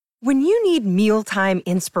When you need mealtime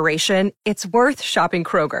inspiration, it's worth shopping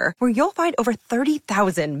Kroger, where you'll find over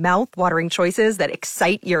 30,000 mouth-watering choices that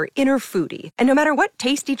excite your inner foodie. And no matter what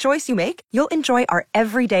tasty choice you make, you'll enjoy our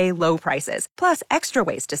everyday low prices, plus extra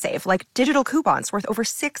ways to save, like digital coupons worth over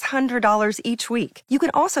 $600 each week. You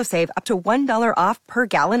can also save up to $1 off per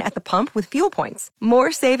gallon at the pump with fuel points.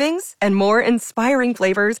 More savings and more inspiring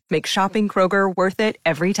flavors make shopping Kroger worth it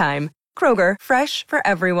every time. Kroger, fresh for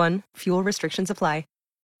everyone. Fuel restrictions apply.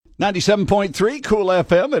 97.3 Cool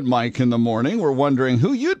FM and Mike in the Morning. We're wondering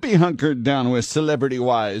who you'd be hunkered down with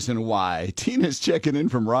celebrity-wise and why. Tina's checking in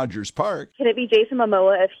from Rogers Park. Can it be Jason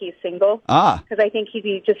Momoa if he's single? Because I think he'd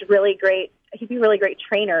be just really great. He'd be a really great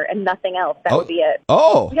trainer and nothing else. That would be it.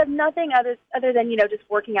 Oh. We have nothing other than, just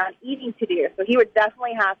working out and eating to do. So he would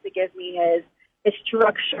definitely have to give me his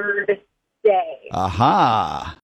structured day. Aha.